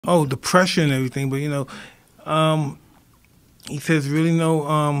Oh, the pressure and everything, but he says really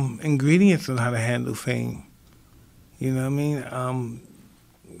no ingredients on how to handle fame. You know what I mean?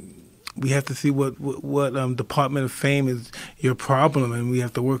 We have to see what Department of Fame is your problem, and we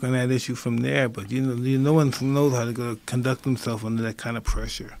have to work on that issue from there. But no one knows how to conduct themselves under that kind of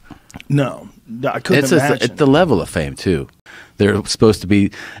pressure. No, I couldn't imagine. It's the level of fame too. They're supposed to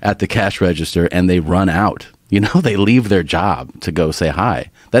be at the cash register, and they run out. They leave their job to go say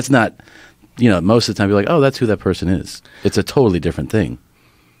hi. That's not. Most of the time you're like, oh, that's who that person is. It's a totally different thing.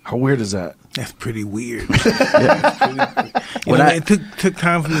 How weird is that? That's pretty weird. It took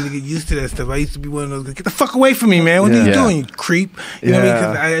time for me to get used to that stuff. I used to be one of those, get the fuck away from me, man. What are you doing, you creep? You know what I mean?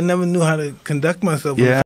 Because I never knew how to conduct myself.